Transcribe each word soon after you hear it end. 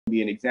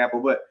be an example,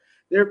 but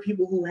there are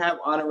people who have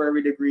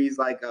honorary degrees,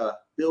 like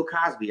Bill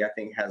Cosby, I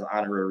think, has an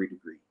honorary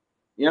degree.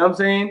 You know what I'm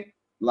saying?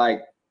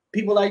 Like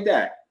people like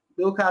that.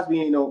 Bill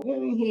Cosby ain't no,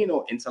 he ain't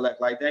no intellect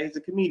like that. He's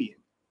a comedian.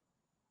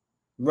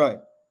 Right,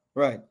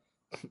 right.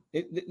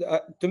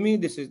 To me,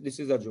 this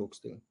is a joke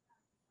still.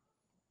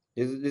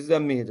 This is a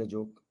major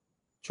joke.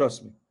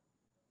 Trust me.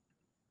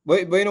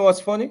 But you know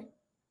what's funny?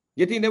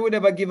 You think they would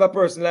ever give a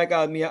person like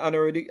me an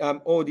honorary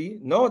OD?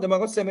 No, they're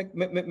gonna say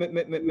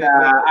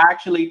Yeah, I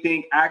actually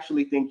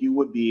think you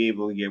would be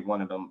able to get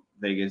one of them,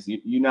 Vegas.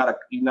 You're not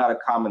a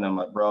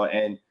commoner, bro,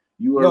 and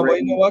you no, but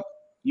you know already what?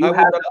 you I would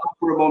have not. the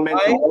upward momentum.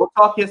 I Don't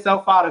talk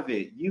yourself out of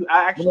it. I No,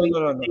 actually no,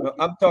 no, no, think no.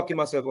 I'm talking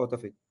myself out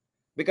of it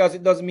because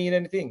it doesn't mean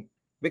anything.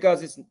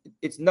 Because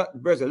it's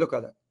not, brother. Look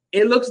at that,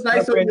 it looks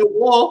nice on Reverend, your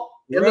wall.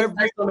 It looks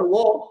nice Reverend, on the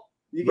wall.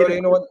 You get brother. a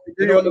You know what? You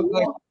degree know on what the look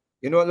nice? wall.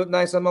 You know what look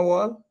nice on my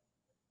wall?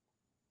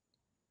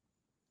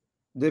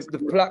 The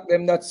plaque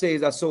them that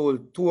says I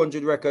sold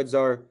 200 records,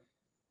 or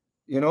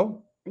you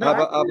know, No, I I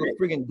have get a it.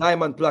 friggin'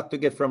 diamond plaque to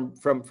get from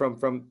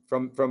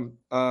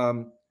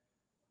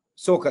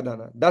Soca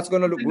Dana. That's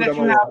gonna look Something good on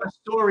that my you have wall. a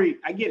story.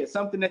 I get it.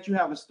 Something that you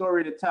have a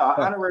story to tell. An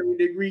Right. honorary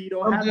degree, you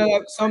don't have no story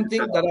to Something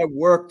that tell. I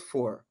worked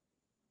for.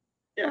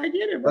 Yeah, I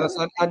get it, bro.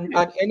 Understand? I get it.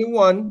 And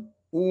anyone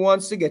who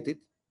wants to get it,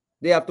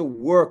 they have to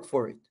work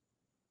for it.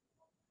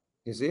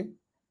 You see?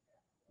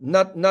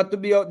 Not to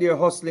be out there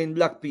hustling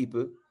black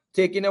people,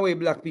 taking away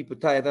black people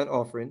tithe and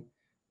offering,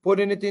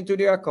 putting it into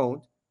their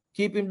account,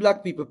 keeping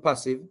black people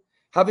passive,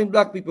 having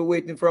black people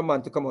waiting for a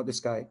man to come out the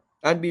sky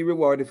and be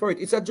rewarded for it.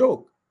 It's a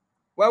joke.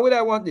 Why would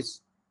I want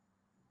this?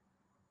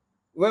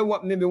 Well,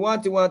 maybe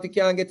want to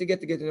can't get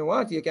and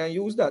want you can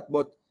use that,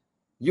 but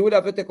you would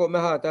have to take out my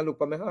heart and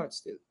look at my heart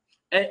still.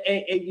 And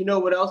you know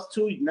what else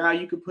too? Now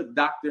you could put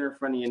doctor in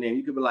front of your name.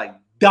 You could be like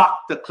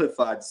Dr.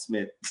 Clifford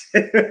Smith.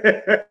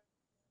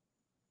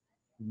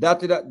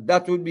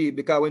 That would be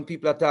because when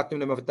people attack them,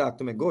 they have to talk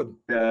to me good.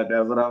 Yeah,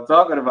 that's what I'm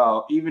talking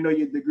about. Even though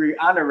your degree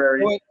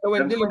honorary,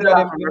 When them Dillinger Twitter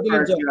them, often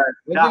refer to you as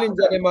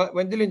doctor.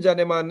 when Dillinger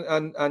them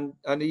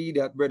and the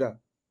idiot brother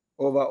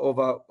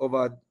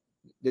over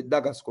the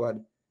Dagger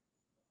squad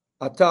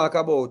attack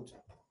about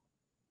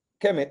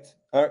Kemet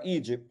or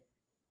Egypt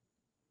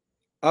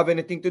have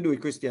anything to do with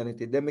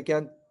Christianity, then we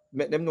can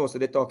make them know so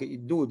they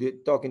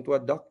talking to a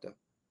doctor.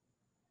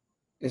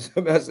 It's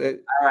a message.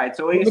 All right,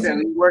 so he said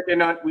we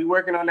working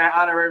on that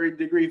honorary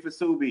degree for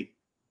Subi.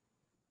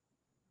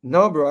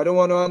 No, bro, I don't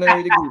want to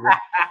honorary degree, bro.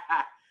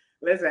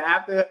 Listen,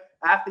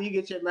 after you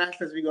get your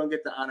master's, we're gonna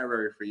get the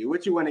honorary for you.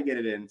 What you want to get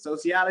it in?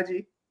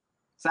 Sociology,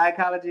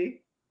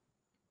 psychology?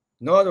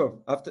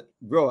 No, after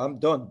bro, I'm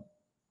done.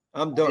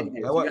 I'm It done. I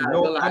is. You want gotta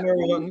no realize honorary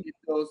when you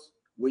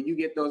nothing.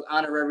 get those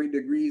honorary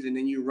degrees and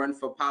then you run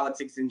for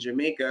politics in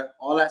Jamaica,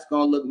 all that's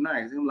gonna look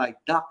nice. I'm like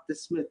Dr.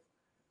 Smith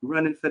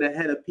running for the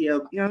head of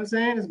PL. You know what I'm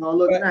saying? It's gonna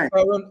look nice.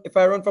 If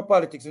I run for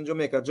politics in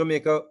Jamaica,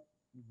 Jamaica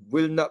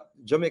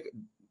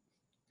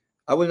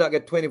I will not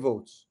get 20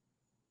 votes.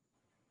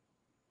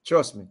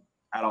 Trust me.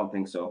 I don't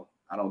think so.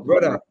 I don't think so.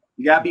 Brother,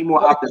 You gotta be more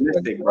politicians,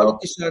 optimistic, bro.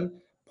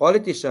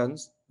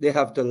 politicians, they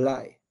have to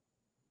lie.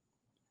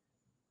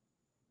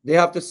 They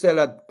have to sell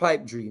a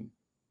pipe dream.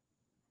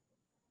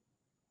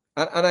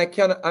 And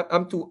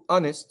I'm too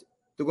honest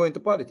to go into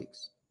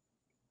politics.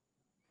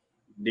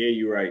 There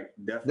you're right.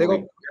 They Definitely,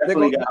 go they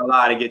definitely go got a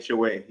lie to get your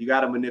way. You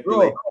gotta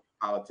manipulate bro,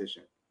 the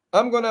politician.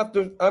 I'm gonna have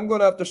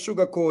to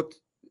sugarcoat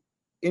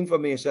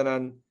information,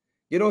 and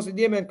you know, so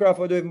Damien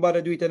Crawford don't even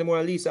bother do it anymore,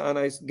 and Lisa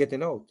Anna is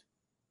getting out.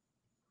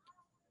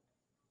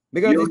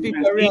 You Because these don't people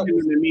even are see real. him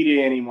in the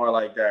media anymore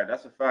like that.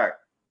 That's a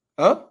fact.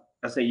 Huh?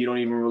 I say you don't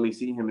even really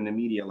see him in the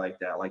media like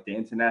that, like the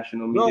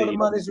international No, media.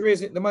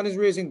 the man is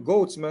raising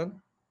goats,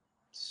 man.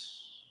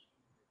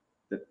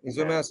 Is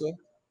what I say.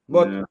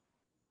 But Yeah.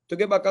 to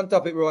get back on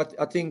topic, bro,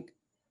 I think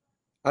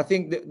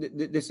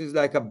this is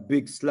like a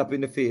big slap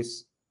in the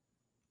face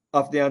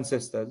of the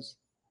ancestors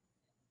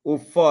who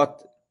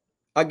fought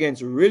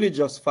against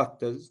religious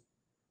factors.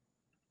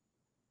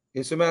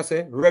 You see what I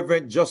say?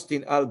 Reverend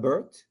Justin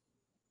Albert,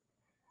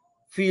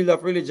 field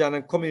of religion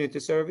and community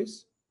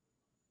service.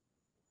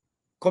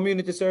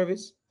 Community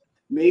service.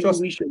 Maybe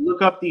Trust we should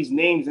look up these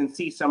names and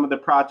see some of the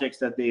projects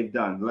that they've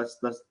done. Let's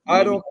I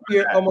maybe don't try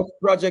care how that. much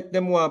project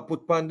them want to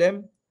put on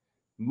them.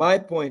 My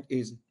point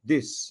is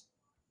this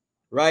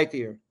right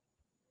here.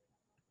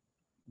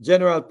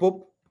 General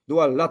Pope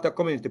do a lot of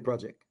community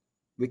project.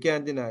 We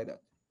can't deny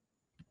that.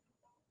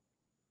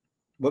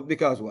 But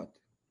because what?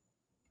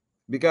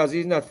 Because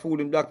he's not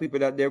fooling black people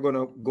that they're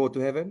gonna go to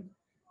heaven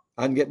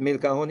and get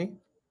milk and honey.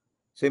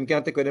 So he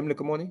can't take with them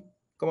little money.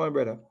 Come on,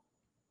 brother.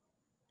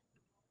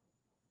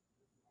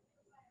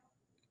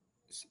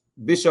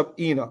 Bishop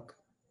Enoch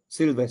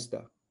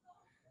Sylvester,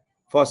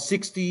 for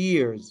 60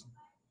 years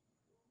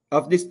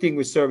of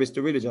distinguished service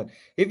to religion.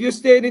 If you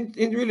stayed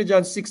in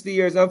religion 60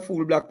 years and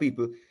fool black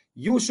people,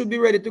 you should be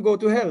ready to go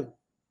to hell.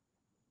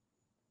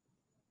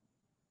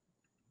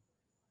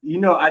 You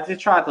know, I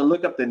just tried to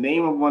look up the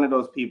name of one of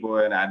those people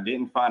and I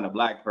didn't find a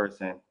black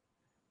person.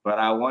 But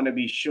I want to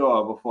be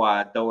sure before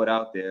I throw it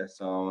out there.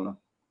 So I'm gonna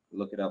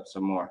look it up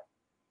some more.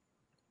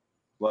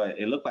 but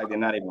it looked like they're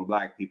not even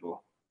black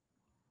people.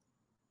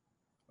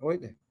 Oh,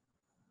 wait there.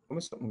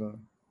 What's something going?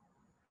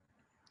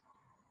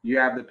 You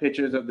have the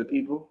pictures of the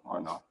people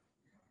or no?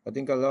 I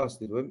think I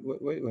lost it. Where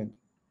it went?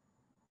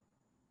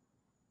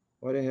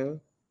 What the hell?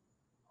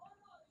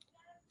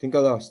 I think I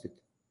lost it.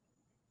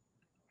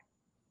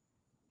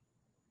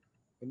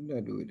 What did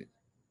I do with it?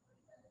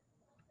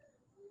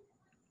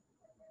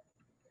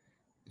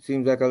 It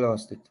seems like I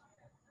lost it.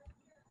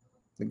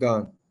 They're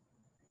gone.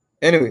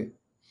 Anyway,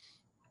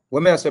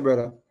 what may I say,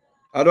 brother?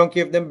 I don't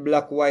care if them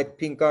black, white,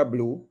 pink, or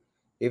blue.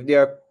 If they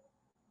are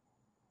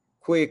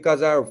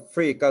Quakers or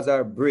Freakers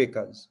or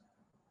Breakers.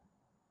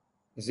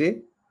 You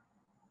see?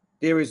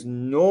 There is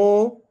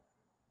no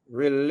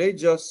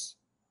religious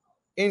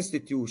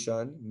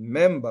institution,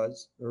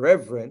 members,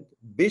 reverend,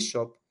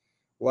 bishop,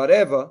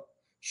 whatever,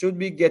 should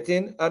be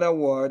getting an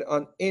award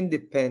on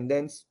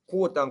Independence,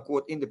 quote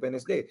unquote,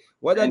 Independence Day.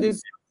 What that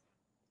is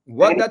saying,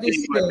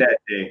 that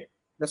day.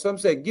 That's what I'm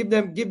saying. Give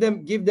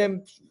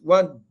them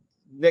one,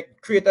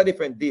 create a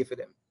different day for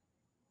them.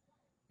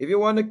 If you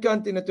want to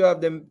continue to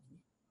have them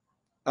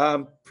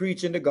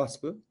preaching the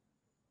gospel,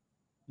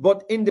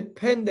 but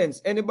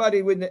independence,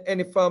 anybody with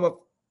any form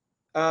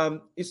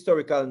of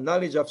historical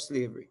knowledge of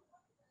slavery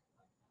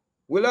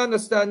will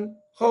understand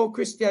how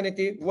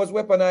Christianity was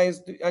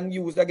weaponized and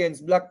used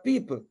against black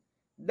people.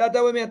 That's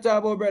what we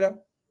talk about, brother.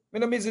 I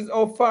mean, this is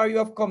how far you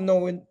have come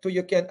now until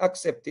you can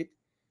accept it.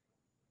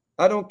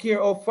 I don't care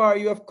how far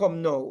you have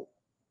come now,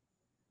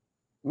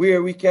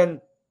 where we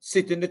can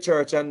sit in the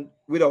church and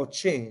without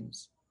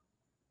chains.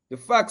 The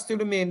fact still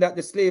remains that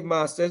the slave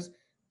masters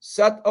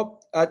sat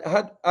up,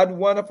 had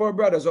one of our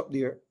brothers up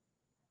there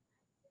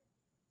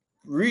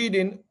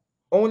reading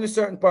only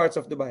certain parts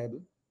of the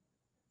Bible,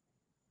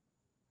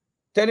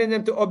 telling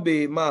them to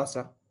obey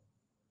Massa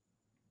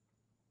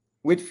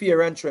with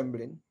fear and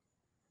trembling,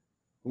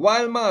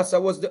 while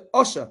Massa was the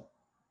usher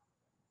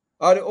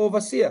or the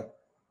overseer.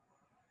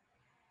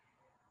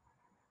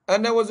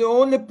 And that was the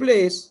only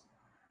place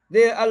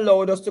they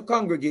allowed us to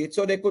congregate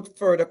so they could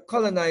further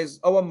colonize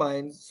our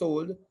minds,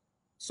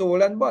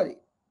 soul and body.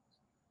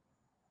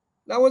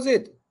 That was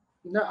it.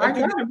 No, I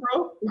got it,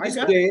 bro.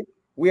 Today,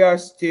 we are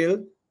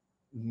still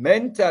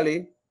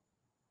mentally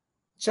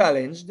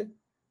challenged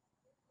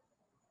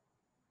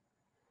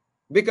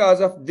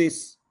because of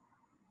this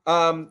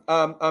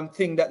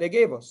thing that they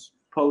gave us.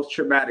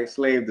 Post-traumatic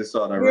slave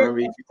disorder. Remember,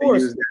 you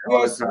use that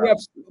all the time. We have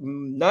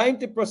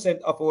 90%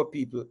 of our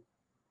people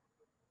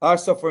are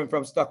suffering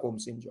from Stockholm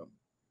syndrome.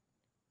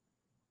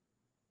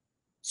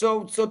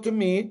 So to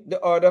me, the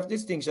order of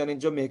distinction in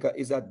Jamaica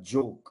is a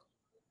joke.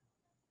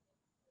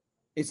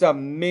 It's a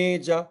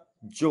major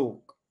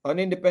joke. On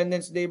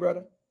Independence Day,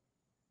 brother,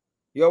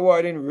 you're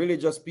awarding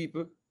religious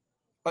people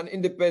on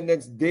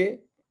Independence Day.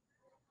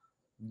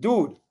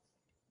 Dude,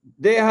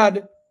 they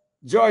had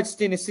George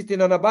Stinney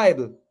sitting on a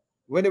Bible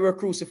when they were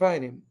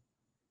crucifying him.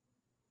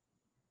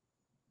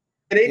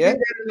 They did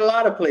that in a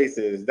lot of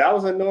places. That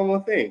was a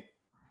normal thing.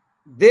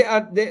 They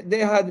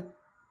had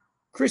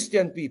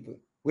Christian people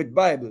with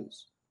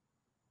Bibles,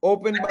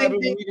 open Bible,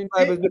 reading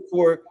Bibles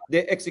before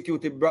they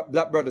executed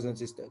black brothers and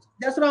sisters.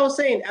 That's what I was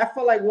saying. I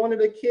felt like one of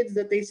the kids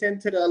that they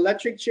sent to the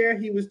electric chair,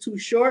 he was too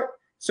short,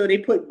 so they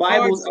put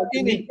Bibles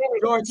underneath.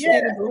 George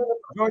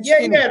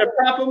Stinney, to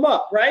prop him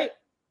up, right?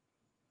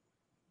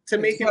 To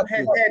make him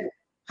head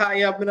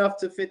high up enough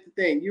to fit the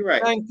thing. You're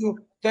right.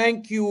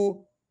 Thank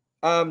you,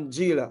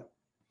 Jela.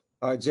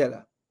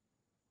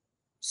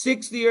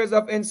 6 years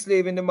of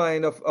enslaving the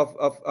mind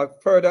of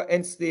further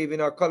enslaving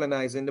or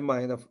colonizing the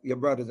mind of your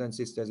brothers and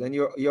sisters, and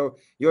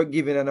you're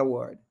giving an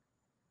award.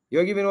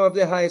 You're giving one of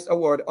the highest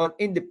award on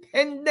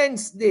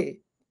Independence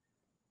Day.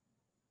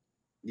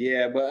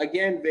 Yeah, but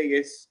again,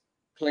 Vegas,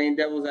 playing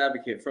devil's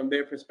advocate, from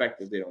their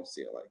perspective, they don't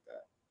see it like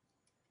that.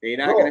 They're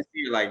not going to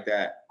see it like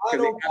that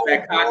because they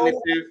got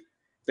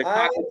that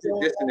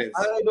cognitive dissonance.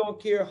 I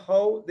don't care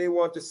how they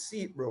want to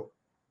see it, bro.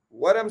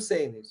 What I'm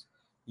saying is,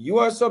 you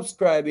are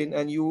subscribing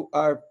and you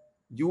are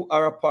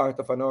a part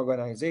of an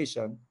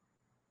organization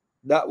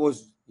that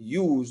was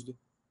used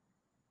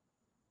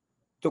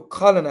to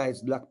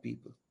colonize black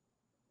people,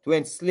 to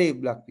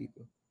enslave black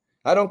people.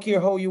 I don't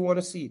care how you want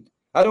to see it.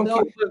 I don't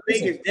care.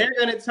 Vegas, they're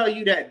going to tell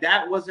you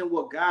that wasn't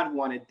what God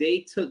wanted.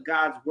 They took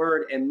God's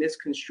word and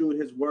misconstrued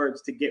his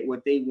words to get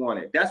what they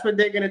wanted. That's what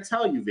they're going to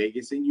tell you,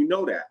 Vegas, and you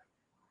know that.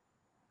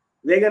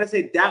 They're going to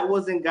say that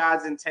wasn't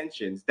God's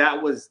intentions.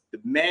 That was the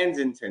man's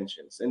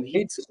intentions. And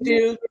it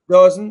still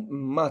doesn't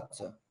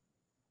matter.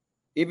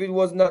 If it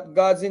was not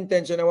God's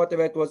intention or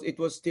whatever it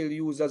was still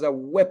used as a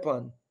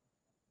weapon.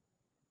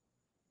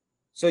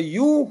 So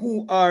you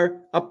who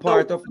are a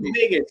part of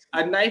Vegas,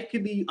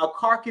 a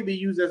car can be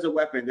used as a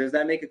weapon. Does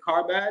that make a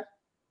car bad?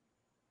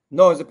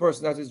 No, it's the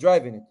person that is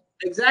driving it.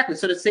 Exactly.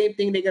 So the same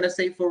thing they're going to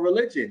say for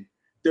religion.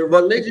 The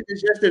religion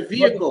is just a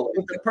vehicle.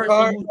 It's the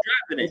person who's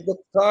driving it. If the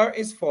car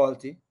is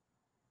faulty,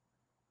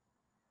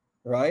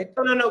 right?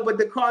 No, but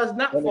the car is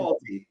not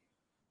faulty.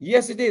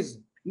 Yes, it is.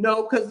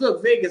 No, because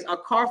look, Vegas, a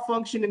car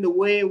functioning the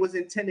way it was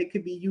intended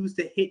could be used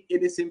to hit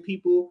innocent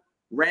people,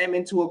 ram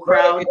into a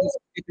crowd.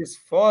 It is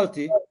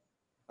faulty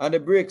and the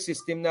brake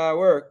system now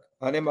work,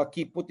 and them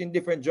keep putting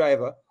different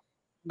driver.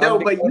 No,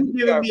 but you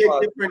giving me a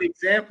different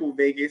example,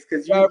 Vegas,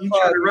 because you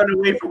try to run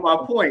away from my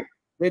point.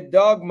 The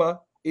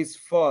dogma is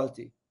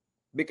faulty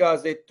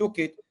because they took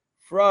it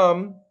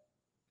from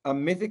a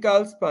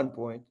mythical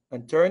standpoint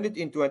and turned it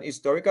into an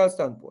historical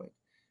standpoint.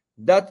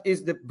 That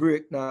is the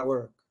brake now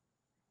work.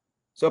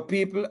 So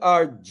people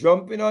are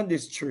jumping on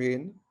this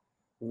train,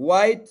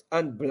 white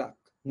and black,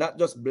 not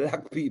just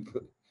black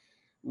people.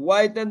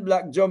 White and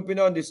black jumping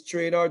on this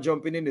train or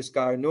jumping in this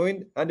car,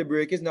 knowing and the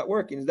brake is not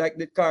working. It's like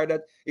the car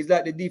that is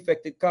like the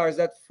defective cars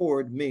that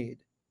Ford made.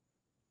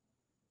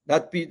 The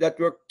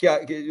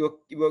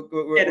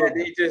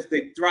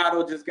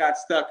throttle just got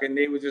stuck and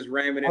they were just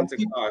ramming into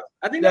cars.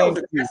 I think that was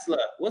a Tesla.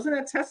 Wasn't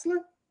that Tesla?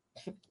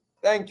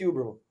 Thank you,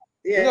 bro.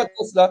 Yeah, not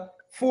Tesla.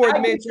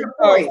 Ford made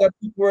cars that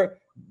were.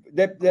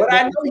 But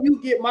I know you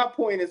get my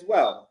point as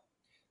well.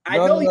 I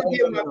know you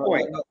get my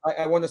point.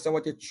 I understand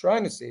what you're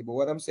trying to say, but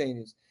what I'm saying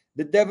is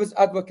the devil's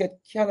advocate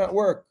cannot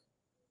work.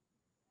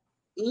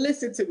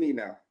 Listen to me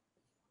now.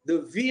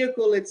 The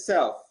vehicle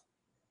itself.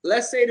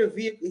 Let's say the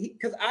vehicle,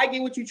 because I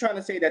get what you're trying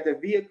to say, that the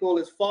vehicle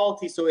is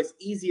faulty, so it's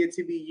easier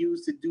to be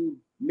used to do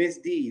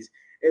misdeeds.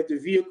 If the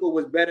vehicle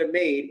was better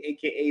made,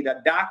 aka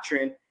the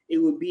doctrine, it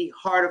would be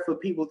harder for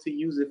people to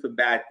use it for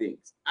bad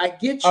things. I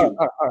get you.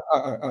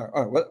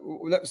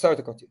 Well, sorry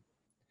to cut you.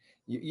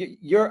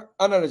 Your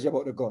analogy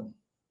about the gun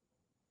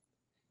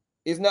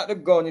is not the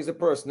gun, is the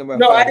person.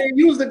 No, I didn't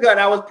use the gun.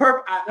 I was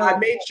perfect. I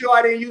made sure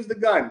I didn't use the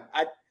gun.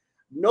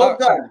 Don't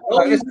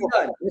use the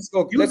gun.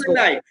 Use a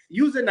knife.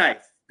 Use a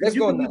knife. Because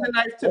you can use a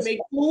knife to make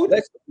food,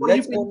 or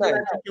you can use a knife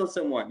to kill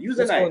someone. Use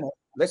a knife.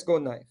 Let's go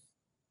knife.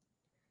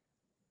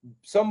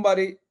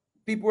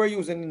 People were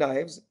using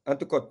knives and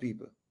to cut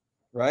people,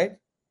 right?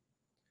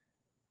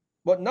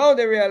 But now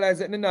they realize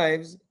that the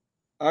knives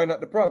are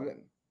not the problem,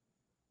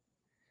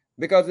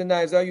 because the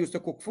knives are used to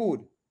cook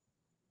food.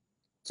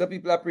 So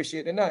people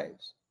appreciate the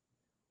knives.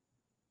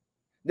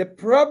 The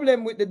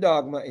problem with the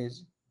dogma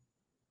is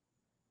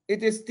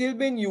it is still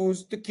being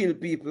used to kill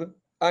people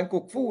and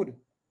cook food.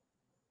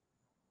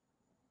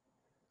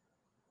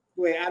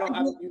 Wait,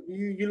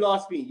 you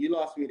lost me. You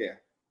lost me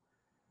there.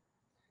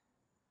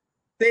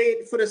 Say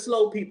it for the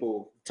slow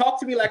people. Talk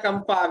to me like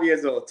I'm 5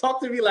 years old. Talk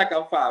to me like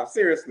I'm 5.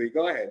 Seriously,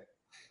 go ahead.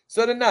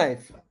 So the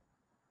knife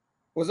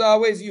was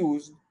always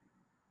used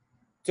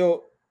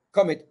to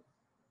commit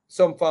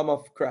some form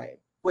of crime.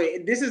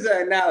 Wait, this is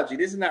an analogy.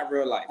 This is not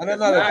real life. An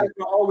analogy. Knives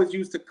are always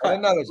used to cut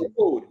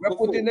food. We're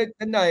putting the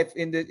knife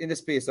in the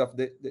space of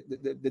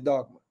the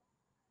dogma.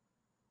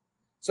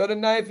 So the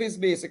knife is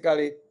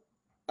basically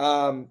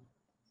the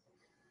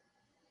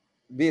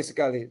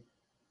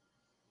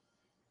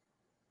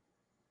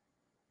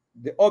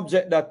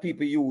object that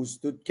people use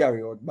to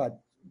carry out bad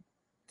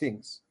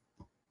things,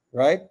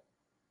 right?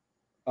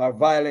 Or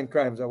violent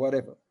crimes or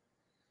whatever.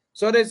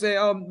 So they say,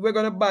 we're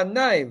going to ban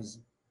knives,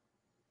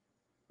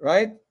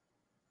 right?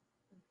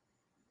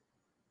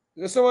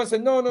 Someone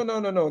said,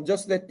 no.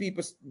 Just let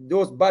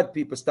those bad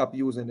people stop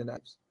using the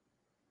knives.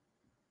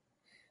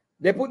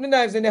 They put the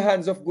knives in the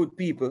hands of good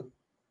people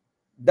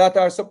that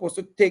are supposed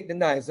to take the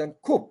knives and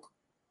cook.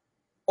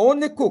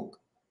 Only cook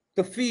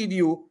to feed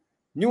you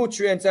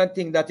nutrients and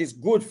things that is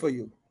good for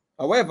you.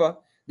 However,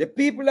 the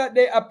people that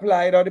they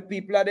applied or the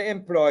people that they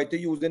employed to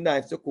use the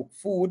knives to cook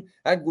food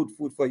and good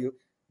food for you,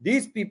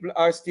 these people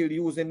are still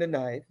using the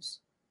knives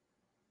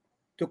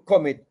to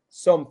commit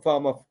some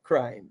form of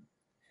crime.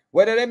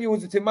 Whether them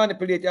use it to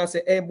manipulate you and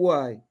say, hey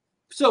boy.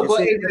 So,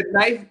 is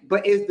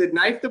the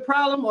knife the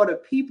problem or the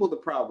people the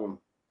problem?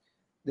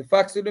 The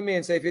facts of the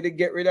matter say if you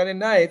get rid of the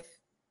knife.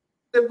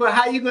 But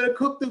how you gonna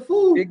cook the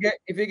food?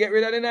 If you get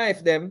rid of the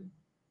knife,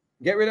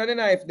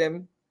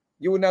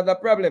 you wouldn't have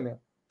that problem.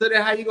 So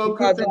then how you gonna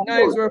cook the food? The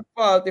knives were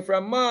faulty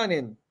from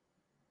morning.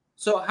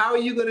 So how are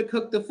you gonna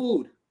cook the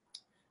food?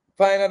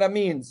 Find other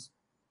means.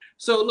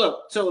 So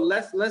look,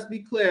 let's be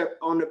clear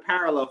on the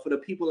parallel for the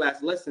people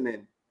that's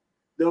listening.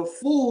 The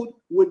food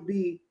would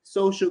be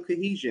social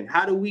cohesion.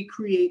 How do we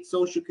create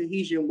social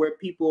cohesion where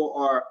people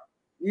are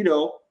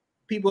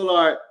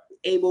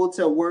able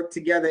to work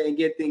together and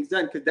get things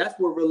done? Because that's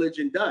what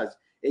religion does.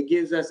 It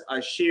gives us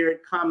a shared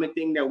common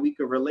thing that we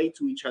can relate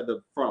to each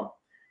other from.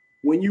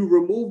 When you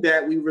remove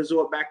that, we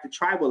resort back to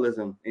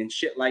tribalism and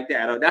shit like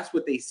that. Or that's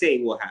what they say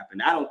will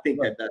happen. I don't think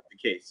that that's the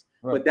case,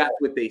 but that's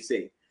what they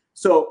say.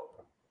 So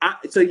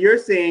you're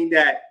saying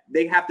that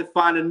they have to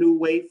find a new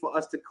way for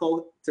us to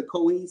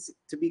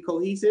be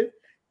cohesive.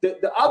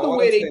 The other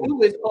way they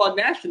do is called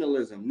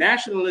nationalism.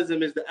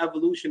 Nationalism is the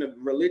evolution of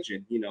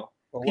religion.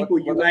 People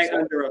unite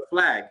under a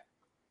flag.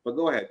 But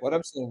go ahead. What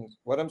I'm saying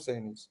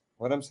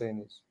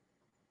is,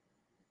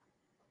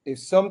 if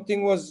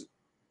something was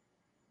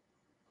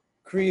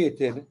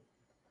created,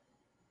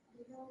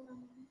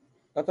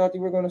 I thought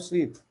you were going to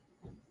sleep.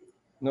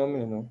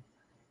 No.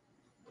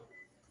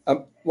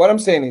 What I'm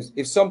saying is,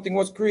 if something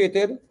was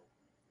created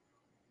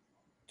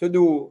to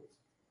do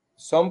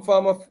some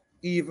form of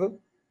evil,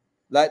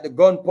 like the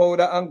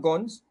gunpowder and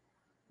guns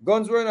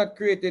were not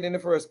created in the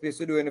first place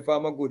to do any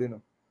form of good,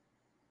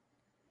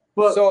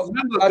 But So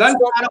remember, at some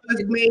gunpowder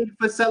was made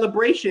for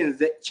celebrations.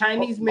 The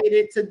Chinese made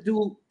it to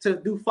do yeah,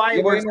 but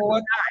fireworks. you know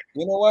what?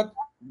 You know what?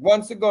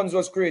 Once the guns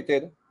were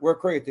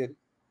created,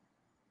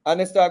 and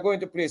they start going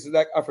to places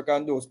like Africa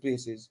and those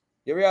places,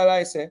 you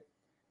realize,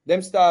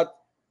 them start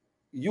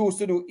used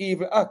to do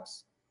evil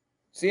acts.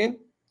 Seeing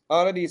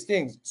all of these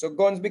things. So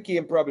guns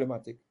became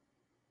problematic.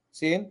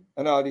 Seeing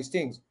and all these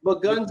things.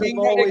 But The guns have thing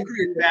that they always been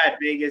created, bad,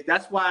 Vegas.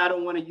 That's why I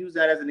don't want to use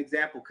that as an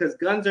example, because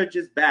guns are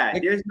just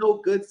bad. There's no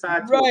good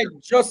side to right?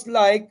 it. Just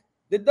like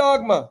the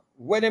dogma,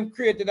 when them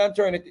created and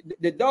turned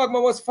it, the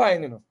dogma was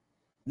fine, you know.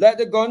 Like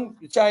the gun,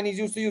 the Chinese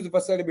used to use it for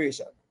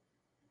celebration.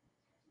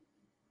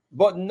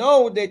 But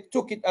now they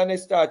took it and they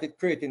started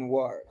creating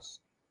wars.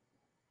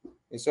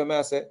 You see what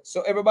I say?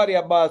 So everybody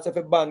about to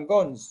ban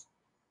guns.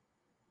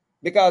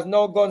 Because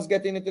now guns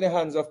getting into the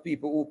hands of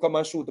people who come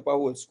and shoot up a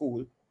whole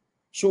school,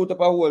 shoot up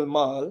a whole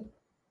mall,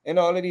 and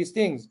all of these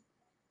things.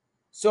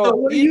 So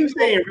what are you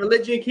saying?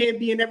 Religion can't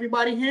be in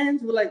everybody's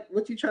hands? Like,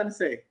 what you trying to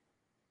say?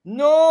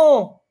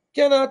 No,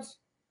 cannot.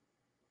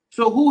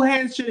 So who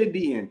hands should it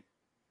be in?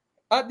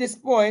 At this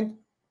point,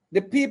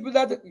 the people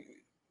that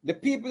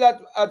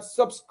had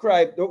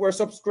subscribed, that were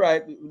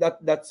subscribed,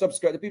 that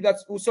subscribe, the people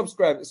who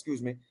subscribed,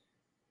 excuse me,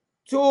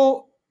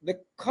 to the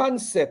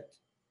concept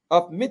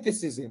of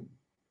mythicism,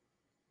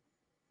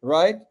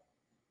 right?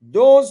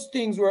 Those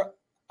things were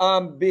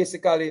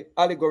basically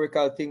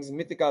allegorical things,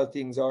 mythical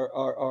things, or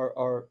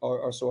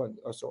so on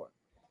or so on.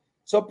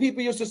 So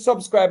people used to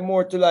subscribe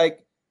more to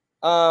like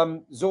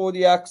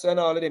zodiacs and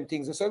all of them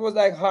things. So it was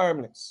like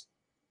harmless.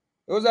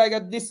 It was like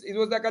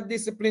a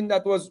discipline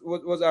that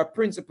was our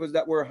principles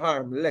that were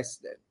harmless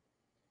then.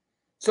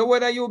 So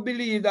whether you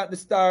believe that the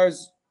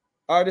stars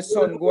or the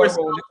sun go around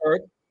the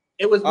earth,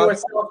 it was more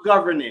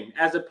self-governing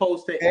as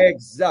opposed to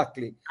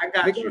exactly. I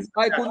got because you.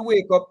 I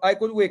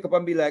could wake up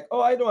and be like,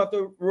 oh, I don't have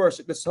to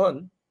worship the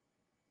sun.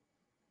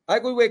 I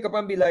could wake up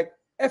and be like,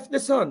 F the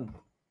sun.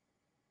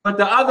 But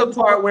the other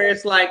part where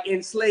it's like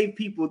enslave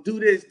people, do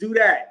this, do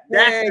that.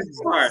 That's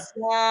the part.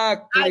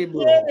 Exactly,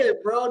 bro. I get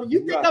it, bro.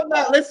 You think I'm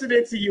not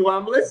listening to you?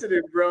 I'm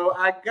listening, bro.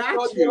 I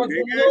got you.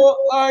 There's no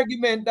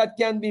argument that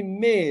can be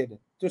made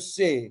to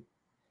say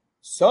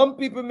some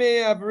people may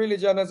have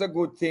religion as a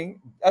good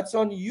thing. That's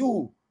on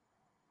you.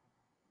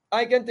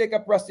 I can take a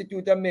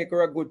prostitute and make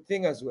her a good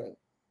thing as well.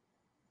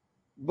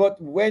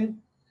 But when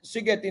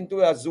she get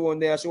into a zone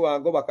there, she want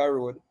to go back a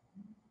road.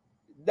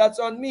 That's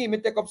on me. Me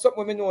take up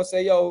something me know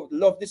say, yo,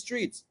 love the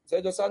streets.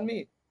 So that's on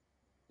me.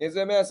 You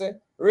see me I say?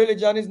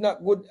 Religion is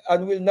not good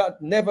and will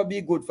never be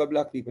good for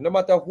black people. No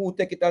matter who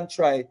take it and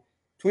try,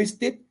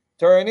 twist it,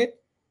 turn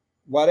it,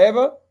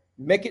 whatever,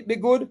 make it be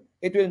good,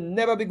 it will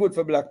never be good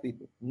for black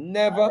people.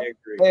 Never,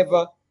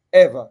 ever,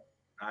 ever.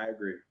 I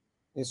agree.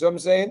 You see what I'm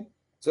saying?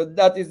 So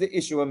that is the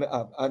issue I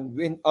have. And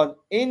when on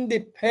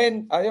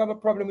independent, I have a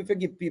problem if you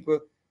give people,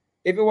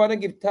 if you want to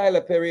give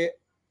Tyler Perry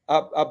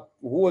a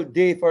whole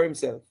day for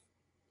himself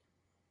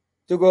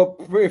to go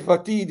pray for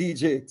TD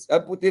Jakes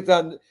and put it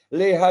on,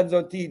 lay hands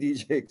on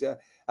TD Jakes.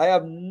 I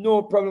have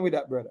no problem with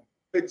that, brother.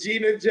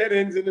 Gina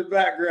Jennings in the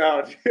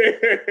background.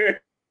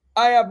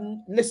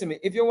 Listen to me,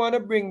 if you want to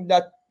bring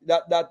that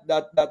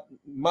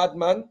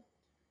madman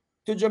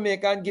to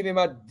Jamaica and give him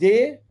a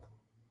day,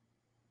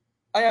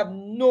 I have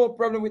no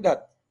problem with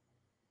that.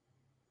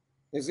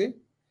 You see?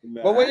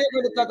 Man. But when you're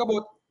going to talk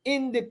about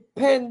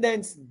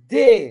Independence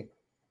Day,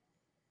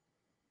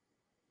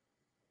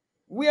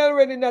 we are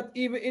already not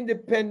even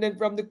independent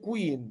from the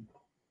Queen.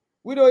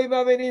 We don't even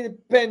have any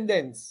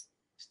independence.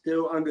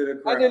 Still under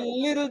the crown. And the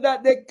little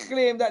that they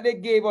claim that they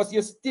gave us,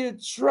 you're still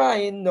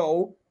trying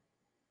now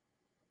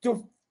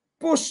to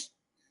push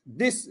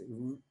this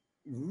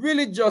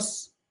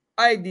religious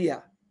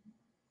idea,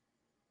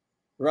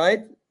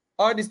 right?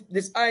 Or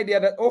this idea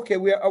that, okay,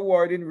 we are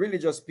awarding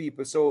religious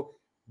people, so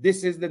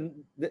this is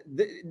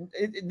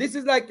this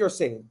is like you're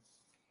saying,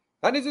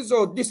 and this is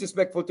so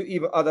disrespectful to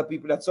even other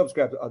people that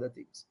subscribe to other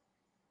things,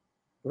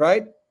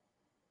 right?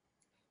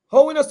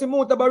 How we know see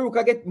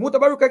Mutabaruka get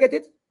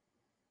it?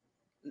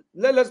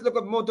 Let's look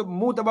at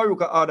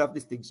Mutabaruka order of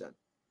distinction.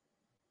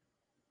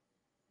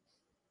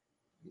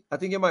 I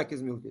think your mic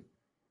is muted.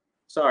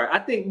 Sorry, I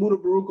think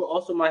Mutabaruka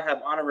also might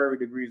have honorary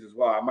degrees as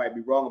well. I might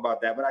be wrong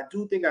about that, but I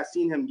do think I've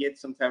seen him get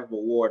some type of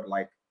award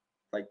like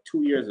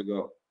 2 years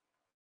ago.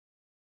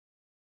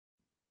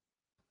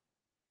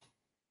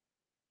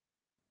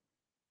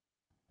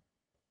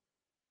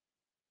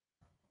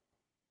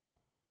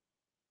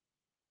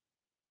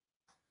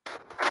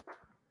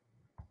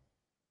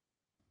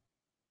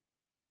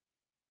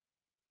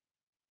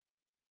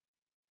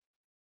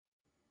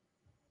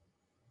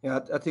 Yeah,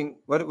 I think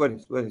what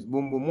is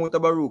Boom Boom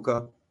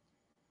Mutabaruka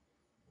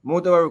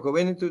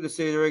went into the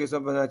stage reggae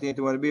something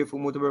 1981 to be for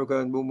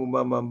Mutabaruka and Boom Boom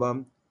Bam Bam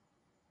Bam.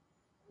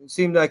 It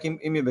seemed like he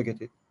may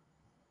get it.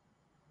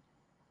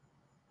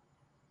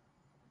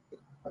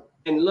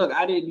 And look,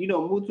 I didn't,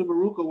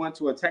 Mutabaruka went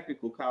to a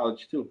technical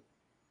college too.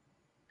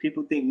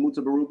 People think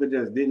Mutabaruka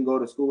just didn't go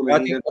to school. And I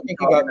think he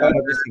got out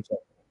of distinction.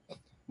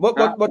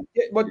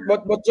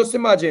 But just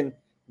imagine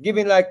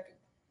giving like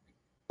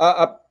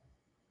a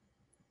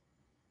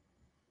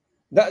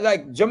That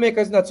like Jamaica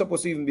is not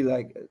supposed to even be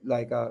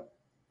like a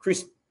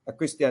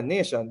Christian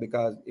nation,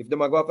 because if they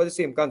go for the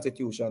same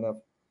constitution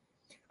of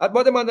at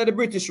bottom under the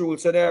British rule,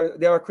 so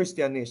they're a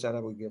Christian nation, I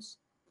would guess.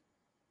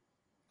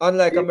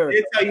 Unlike America.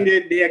 They tell you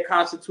that they're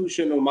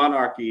constitutional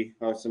monarchy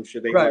or some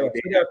shit. They Right, like right.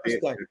 they So they're have their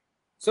Christian. shit.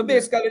 So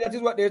basically, that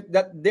is what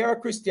they're a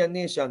Christian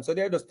nation. So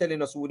they're just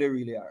telling us who they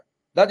really are.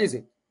 That is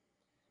it.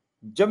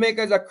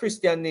 Jamaica is a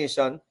Christian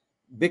nation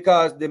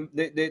because the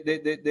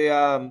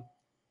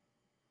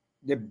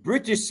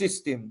British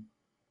system,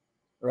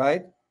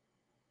 right,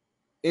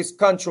 is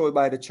controlled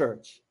by the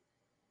church.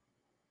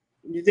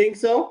 You think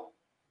so?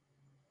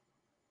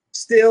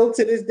 Still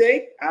to this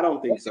day? I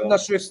don't think so. I'm not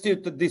sure still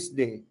to this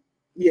day.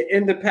 Yeah,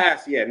 in the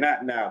past, yeah,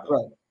 not now though.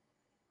 Right.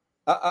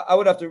 I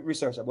would have to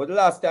research that. But the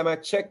last time I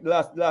checked, the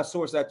last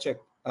source I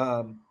checked,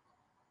 I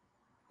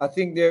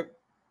think they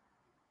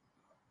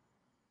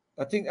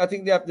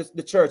have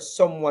the church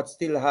somewhat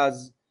still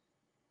has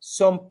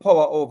some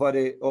power over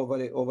the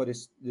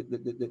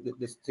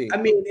state. I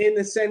mean, in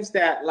the sense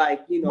that,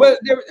 like, you know, well,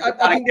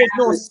 I think there's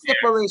no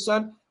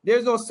separation.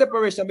 There's no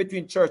separation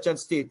between church and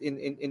state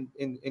in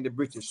the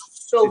British.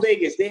 So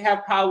Vegas, they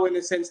have power in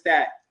the sense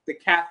that the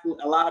Catholic,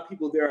 a lot of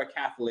people there are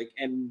Catholic,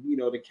 and you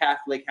know, the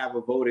Catholic have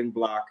a voting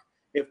block.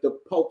 If the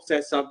Pope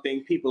says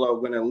something, people are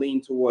going to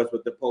lean towards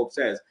what the Pope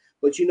says.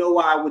 But you know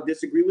why I would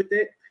disagree with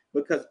it?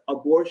 Because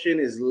abortion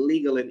is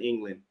legal in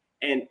England,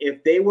 and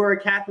if they were a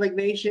Catholic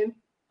nation,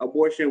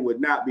 abortion would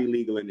not be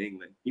legal in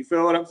England. You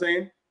feel what I'm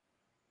saying?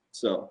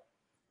 So,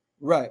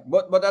 right,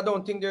 but I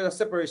don't think there's a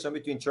separation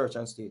between church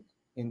and state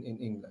in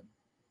England.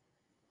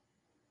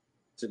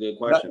 It's a good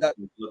question.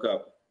 Look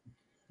up.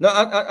 No,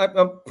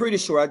 I'm pretty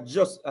sure. I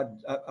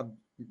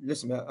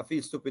listen, man, I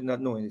feel stupid not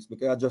knowing this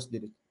because I just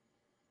did it.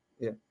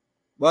 Yeah,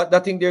 but I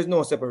think there's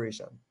no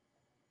separation.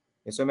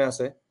 That's what I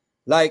say.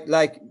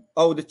 Like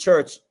how the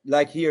church,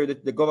 like here,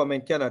 the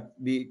government cannot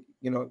be,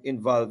 you know,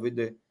 involved with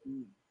the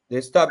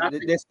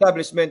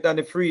establishment and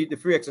the free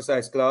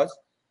exercise clause.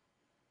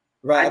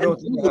 Right. I don't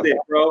think it,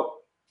 bro.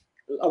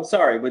 I'm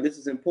sorry, but this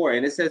is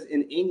important. It says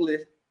in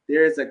English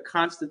there is a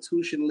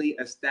constitutionally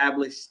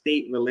established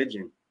state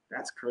religion.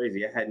 That's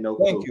crazy. I had no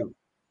clue.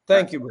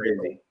 Thank you,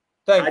 crazy.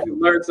 Thank you.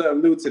 I learned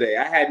something new today.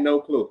 I had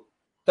no clue.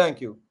 Thank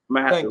you. I'm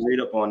gonna have to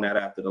read up on that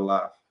after the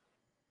live.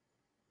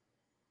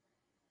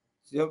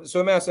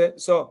 So may I say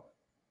so?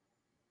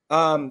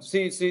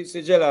 See,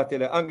 Gela,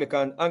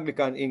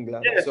 Anglican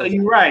England. Yeah, so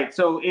you're right.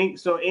 So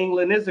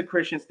England is a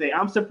Christian state.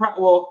 I'm surprised.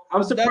 Well,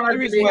 I'm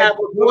surprised they have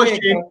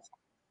abortion.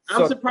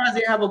 I'm surprised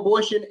they have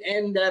abortion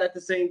and that at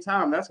the same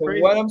time. That's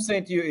crazy. What I'm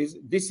saying to you is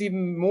this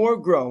even more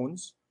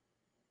grounds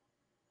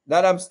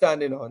that I'm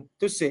standing on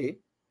to say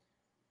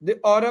the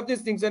order of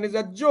these things, and it's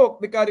a joke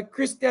because the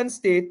Christian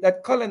state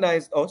that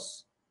colonized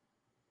us,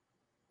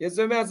 yes,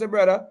 so may I say,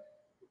 brother,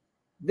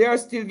 they are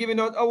still giving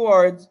out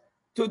awards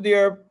to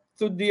their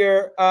what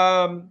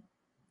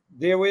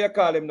you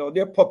call them now,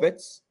 their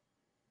puppets.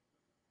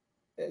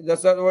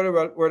 That's not the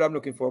word I'm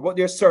looking for, but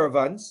their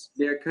servants.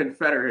 They're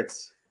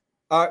Confederates.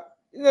 They're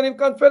not even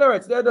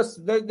Confederates.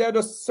 They're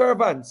just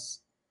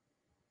servants.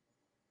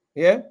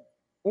 Yeah,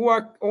 who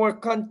are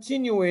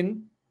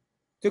continuing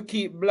to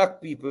keep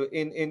black people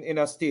in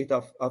a state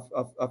of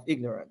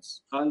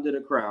ignorance. Under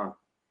the crown.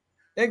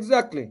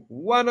 Exactly.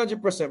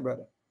 100%,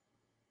 brother.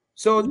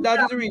 So that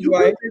is the reason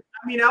why.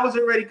 I mean, I was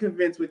already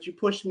convinced, but you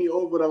pushed me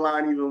over the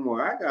line even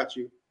more. I got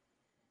you.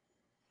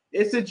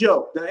 It's a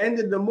joke.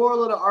 The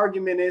moral of the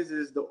argument is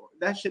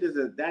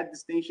that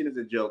distinction is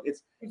a joke.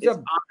 It's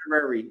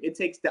honorary. It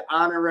takes the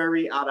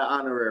honorary out of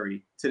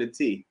honorary to the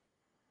T.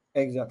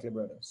 Exactly,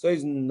 brother. So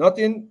it's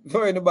nothing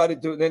for anybody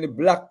any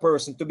black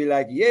person to be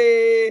like,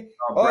 yay,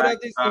 all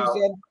that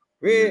distinction.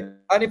 Yeah.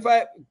 And if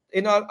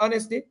in all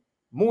honesty,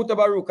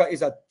 Mutabaruka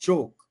is a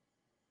joke.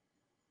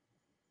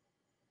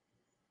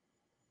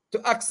 To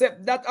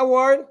accept that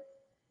award.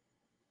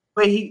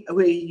 Wait,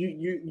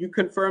 you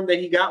confirmed that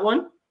he got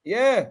one?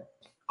 Yeah.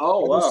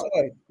 Oh wow.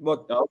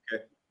 But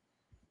okay.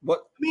 But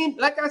I mean,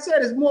 like I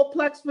said, it's more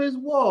plex for his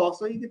wall,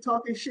 so he can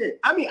talk his shit.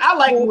 I mean, I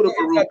like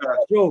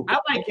Mutabaruka. I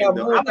like him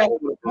though.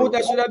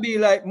 Muta should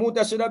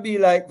be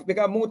like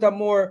because Muta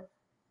more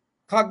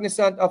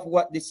cognizant of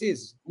what this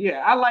is.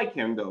 Yeah, I like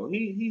him though.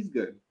 He's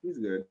good. He's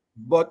good.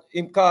 But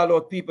him call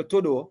out people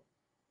to do.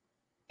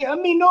 Yeah, I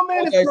mean, no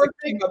man is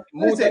perfect.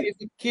 Muta is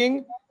the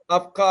king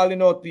of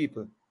calling out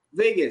people.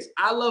 Vegas,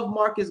 I love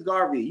Marcus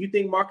Garvey. You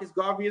think Marcus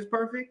Garvey is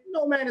perfect?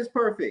 No man is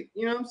perfect.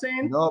 You know what I'm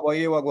saying? No, but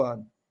here we go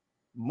on.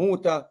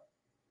 Muta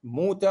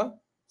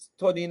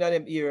studying in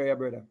them area,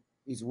 brother.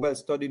 He's well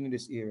studied in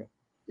this area.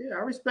 Yeah, I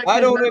respect. I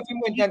don't know if he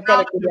went and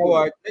collected the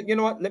award. You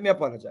know what? Let me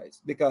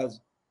apologize because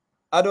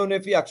I don't know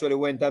if he actually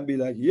went and be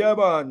like, yeah,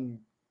 man.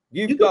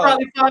 You can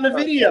probably find a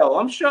video.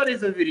 I'm sure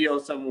there's a video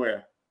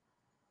somewhere.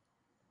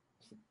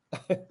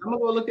 I'm gonna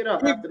go look it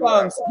up. Give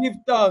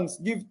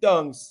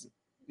thanks.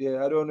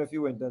 Yeah, I don't know if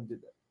you went and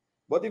did that.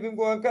 But if you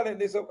go and collect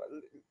this up,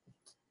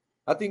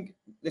 I think,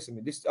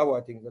 listen, this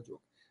award thing is a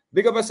joke.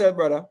 Big up yourself,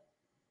 brother.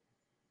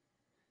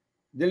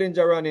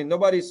 Dillinger running.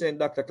 Nobody's saying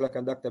Dr. Clark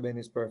and Dr. Ben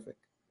is perfect.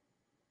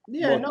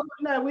 Yeah, But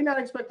no, we're not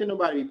expecting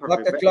nobody to be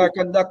perfect. Dr. Clark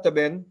and Dr.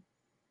 Ben,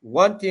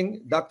 one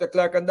thing, Dr.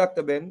 Clark and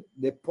Dr. Ben,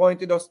 they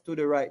pointed us to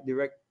the right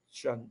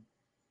direction.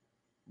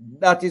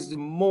 That is the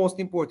most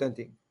important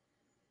thing.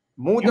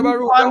 You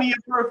find me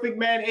a perfect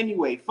man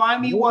anyway.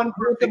 Find me one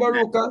perfect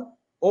man.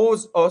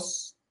 Owes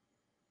us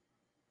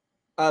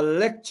a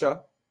lecture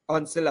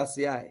on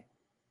Selassie I.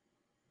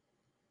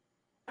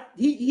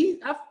 He's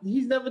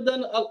never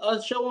done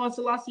a show on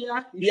Selassie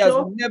I. He has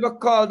never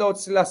called out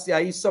Selassie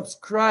I. He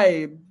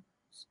subscribed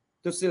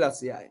to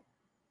Selassie I.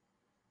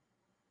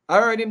 I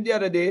heard him the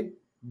other day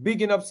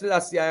bigging up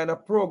Selassie I on a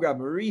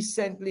program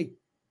recently.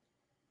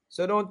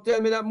 So don't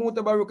tell me that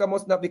Mutabaruka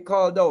must not be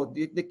called out.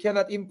 They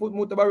cannot input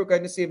Mutabaruka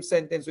in the same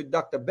sentence with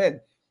Dr.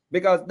 Ben.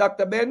 Because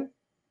Dr. Ben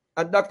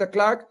and Dr.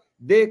 Clark,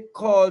 they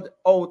called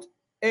out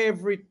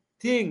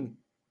everything.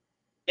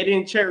 They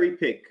didn't cherry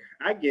pick.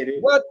 I get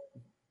it. What?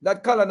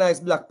 That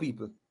colonized black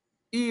people.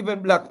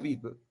 Even black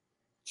people.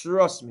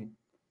 Trust me.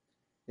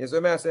 You see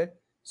what I say?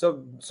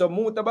 So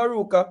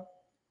Mutabaruka,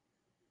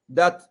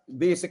 that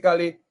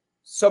basically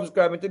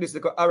subscribing to this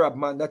little Arab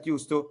man that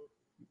used to,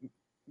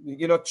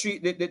 you know,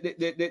 treat the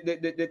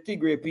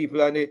Tigray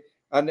people and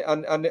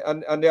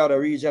the other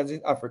regions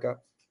in Africa.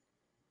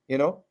 You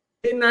know?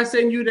 Didn't I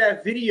send you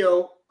that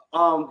video?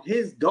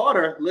 His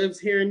daughter lives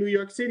here in New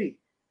York City.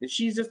 And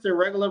she's just a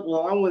regular,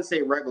 well, I wouldn't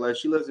say regular,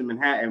 she lives in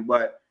Manhattan,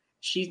 but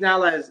she's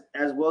not as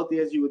wealthy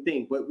as you would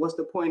think. But what's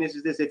the point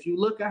is this: if you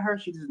look at her,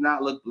 she does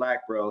not look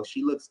black, bro.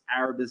 She looks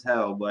Arab as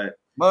hell. But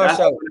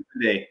Marshall,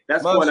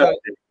 that's one of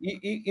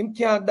him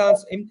can't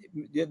dance.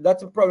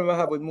 That's the problem I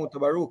have with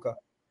Mutabaruka.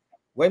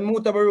 When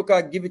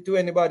Mutabaruka give it to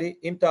anybody,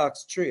 him talk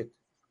straight.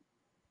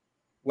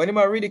 When him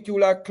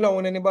ridicule or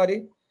clown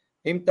anybody,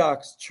 him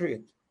talk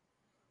straight.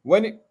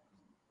 When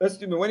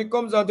it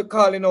comes down to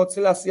calling out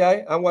Selassie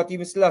I and what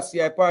even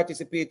Selassie I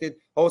participated,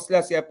 how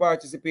Selassie I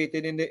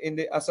participated in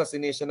the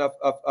assassination of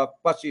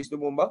Patrice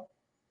Lumumba,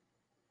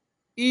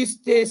 he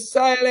stays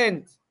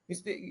silent.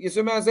 You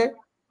see what I say?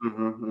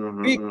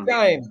 Big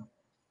time.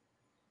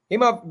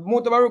 Him have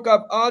Mutabaruka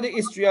have all the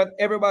history and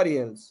everybody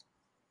else.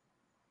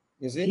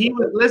 You see?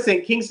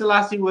 Listen, King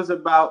Selassie was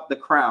about the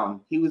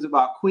crown. He was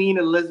about Queen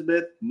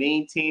Elizabeth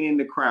maintaining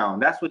the crown.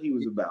 That's what he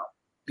was about.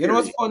 You know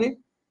what's funny?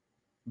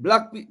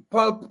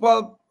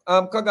 Paul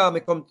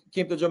Kagame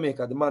came to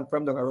Jamaica, the man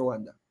from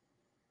Rwanda.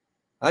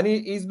 And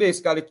he's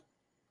basically,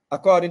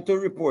 according to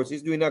reports,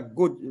 he's doing a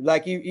good,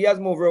 like he has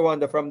moved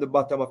Rwanda from the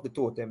bottom of the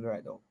totem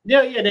right now.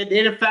 Yeah,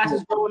 they're the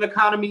fastest growing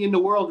economy in the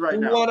world right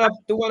now. One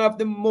of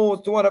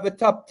the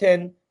top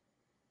 10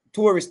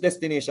 tourist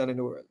destination in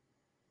the world.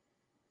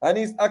 And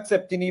he's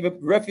accepting even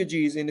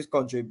refugees in this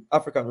country,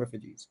 African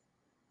refugees.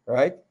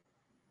 Right?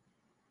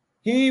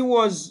 He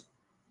was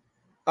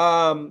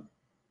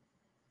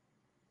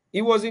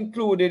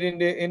included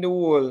in the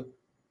whole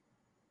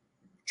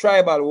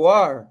tribal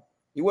war.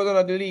 He was one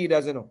of the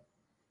leaders, you know,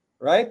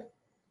 right?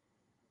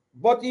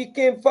 But he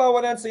came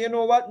forward and said, you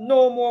know what?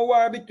 No more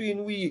war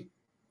between we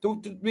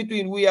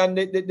and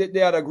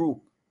the other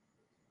group.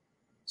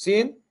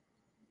 See?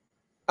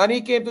 And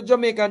he came to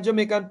Jamaica, and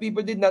Jamaican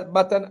people did not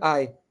bat an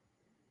eye.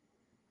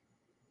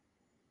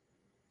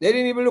 They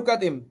didn't even look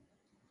at him.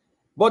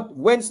 But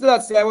when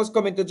Selassie I was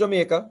coming to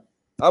Jamaica,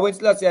 when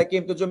Selassie I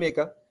came to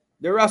Jamaica,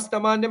 the Rasta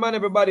man,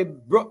 everybody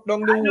broke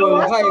down the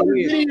whole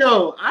highway.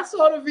 I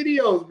saw the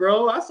videos,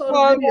 bro. I saw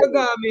the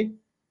videos.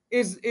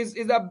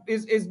 Kagame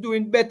is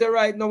doing better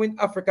right now in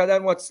Africa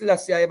than what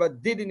Selassie I ever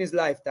did in his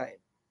lifetime.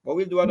 But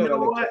we'll do another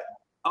lecture.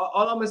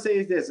 All I'm gonna say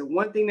is this: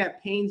 one thing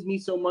that pains me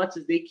so much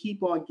is they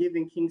keep on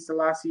giving King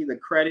Selassie the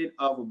credit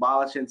of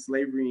abolishing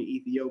slavery in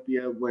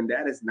Ethiopia when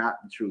that is not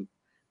the truth.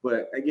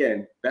 But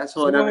again, that's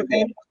all another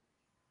thing.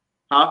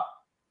 Huh?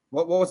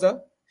 What was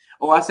that?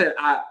 Oh, I said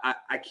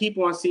I keep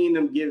on seeing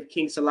them give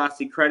King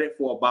Selassie credit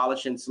for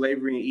abolishing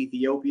slavery in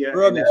Ethiopia.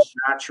 Rubbish. And that's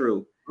not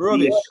true.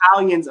 Rubbish. The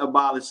Italians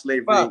abolished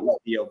slavery in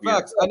Ethiopia.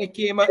 Facts. And it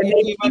came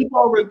they keep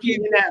on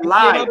repeating that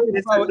lie.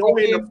 It's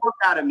annoying the fuck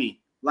out of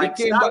me. Like,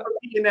 stop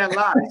repeating that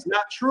lie. It's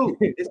not true.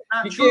 It's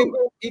not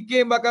true. He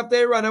came back after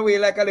he ran away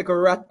like a little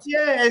rat.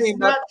 Yeah, it's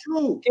not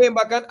true. Came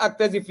back and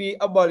acted as if he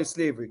abolished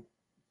slavery.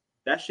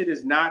 That shit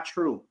is not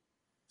true.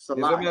 It's a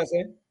lie.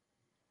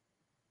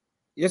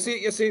 You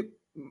see,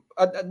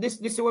 this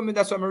is women.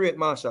 That's why I rate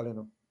Marshall. You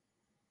know,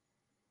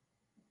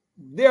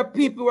 there are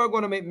people who are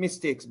going to make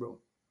mistakes, bro.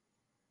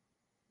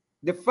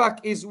 The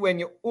fact is, when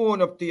you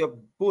own up to your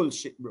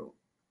bullshit, bro.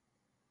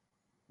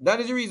 That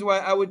is the reason why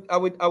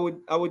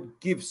I would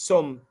give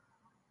some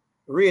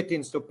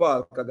ratings to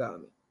Paul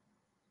Kagame.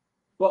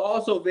 But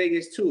also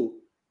Vegas too.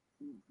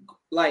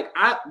 Like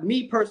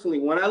me personally,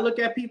 when I look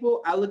at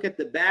people, I look at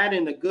the bad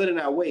and the good and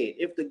I weigh it.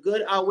 If the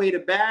good outweigh the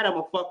bad, I'm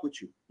gonna fuck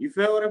with you. You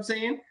feel what I'm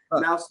saying?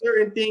 Now,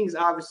 certain things,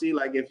 obviously,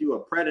 like if you're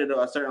a predator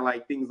or certain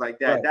like things like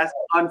that, that's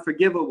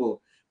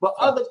unforgivable. But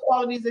other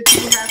qualities that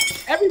you have,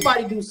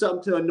 everybody do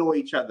something to annoy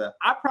each other.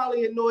 I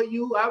probably annoy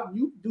you.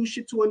 You do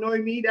shit to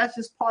annoy me. That's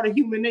just part of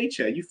human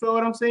nature. You feel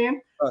what I'm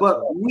saying?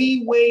 But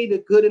we weigh the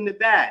good and the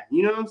bad.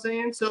 You know what I'm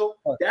saying? So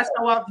that's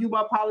how I view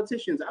my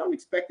politicians. I don't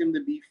expect them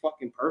to be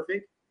fucking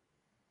perfect.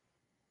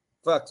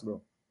 Facts,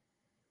 bro.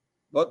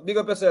 But big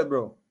up yourself,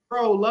 bro.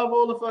 Bro, love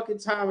all the fucking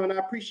time, and I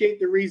appreciate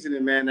the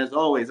reasoning, man, as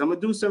always. I'm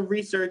gonna do some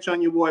research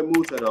on your boy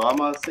Muta, though. I'm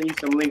gonna send you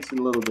some links in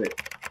a little bit.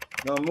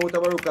 No, Muta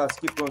Baruka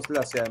skip on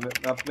Selassie. I'm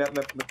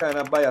kind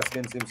of biased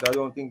against him, so I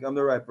don't think I'm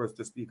the right person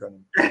to speak on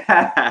him.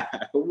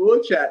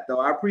 We'll chat,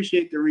 though. I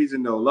appreciate the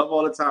reason, though. Love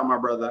all the time, my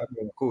brother.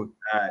 Cool.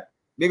 All right.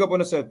 Big up on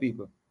yourself,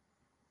 people.